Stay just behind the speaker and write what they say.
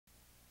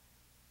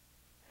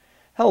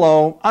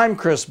Hello, I'm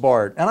Chris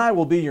Bart, and I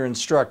will be your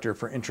instructor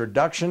for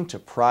Introduction to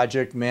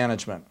Project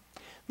Management.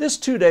 This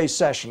two-day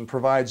session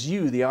provides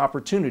you the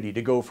opportunity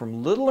to go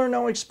from little or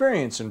no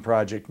experience in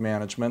project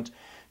management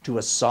to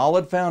a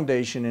solid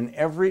foundation in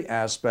every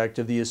aspect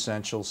of the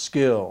essential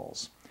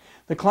skills.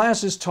 The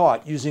class is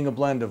taught using a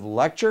blend of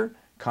lecture,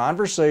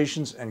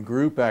 conversations, and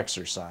group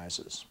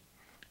exercises.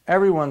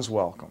 Everyone's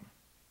welcome.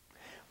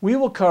 We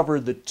will cover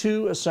the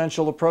two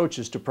essential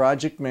approaches to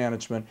project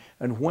management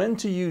and when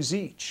to use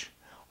each.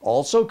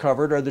 Also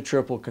covered are the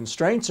triple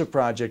constraints of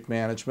project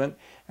management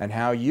and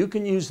how you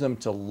can use them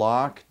to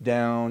lock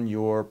down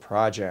your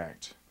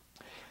project.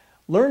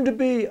 Learn to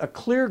be a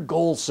clear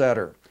goal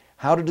setter,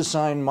 how to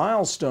design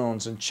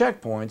milestones and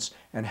checkpoints,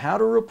 and how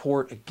to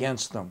report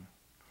against them.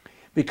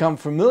 Become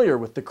familiar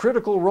with the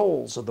critical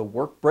roles of the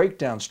work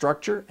breakdown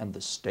structure and the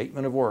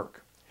statement of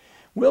work.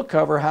 We'll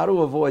cover how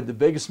to avoid the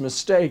biggest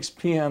mistakes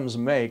PMs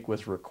make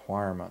with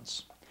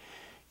requirements.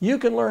 You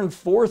can learn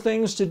 4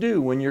 things to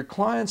do when your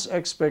client's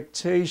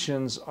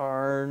expectations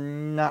are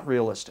not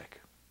realistic.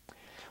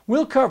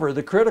 We'll cover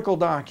the critical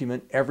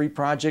document every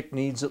project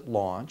needs at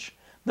launch,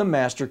 the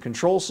master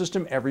control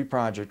system every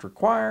project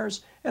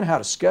requires, and how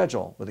to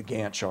schedule with a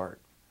Gantt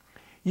chart.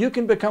 You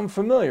can become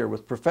familiar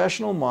with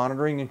professional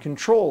monitoring and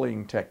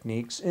controlling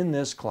techniques in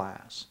this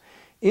class.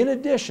 In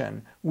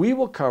addition, we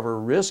will cover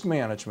risk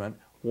management,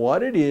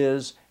 what it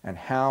is, and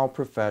how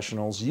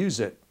professionals use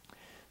it.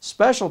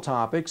 Special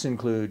topics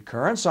include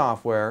current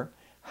software,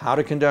 how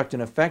to conduct an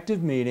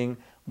effective meeting,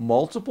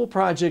 multiple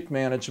project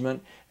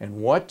management, and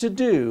what to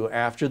do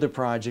after the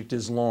project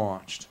is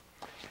launched.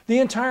 The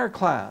entire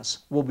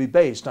class will be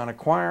based on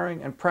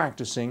acquiring and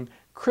practicing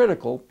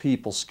critical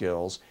people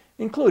skills,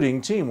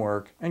 including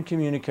teamwork and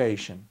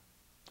communication.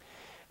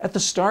 At the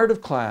start of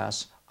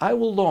class, I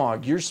will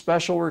log your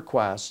special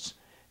requests,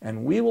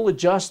 and we will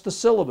adjust the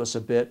syllabus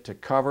a bit to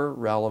cover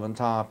relevant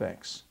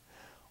topics.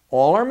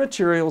 All our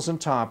materials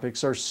and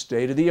topics are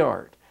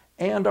state-of-the-art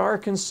and are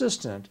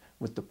consistent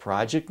with the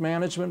Project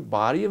Management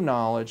Body of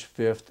Knowledge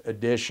 5th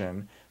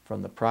edition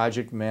from the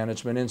Project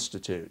Management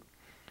Institute.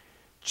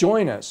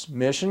 Join us,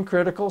 Mission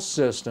Critical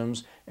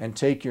Systems, and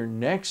take your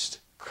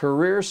next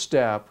career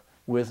step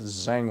with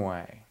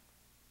Zhengwei.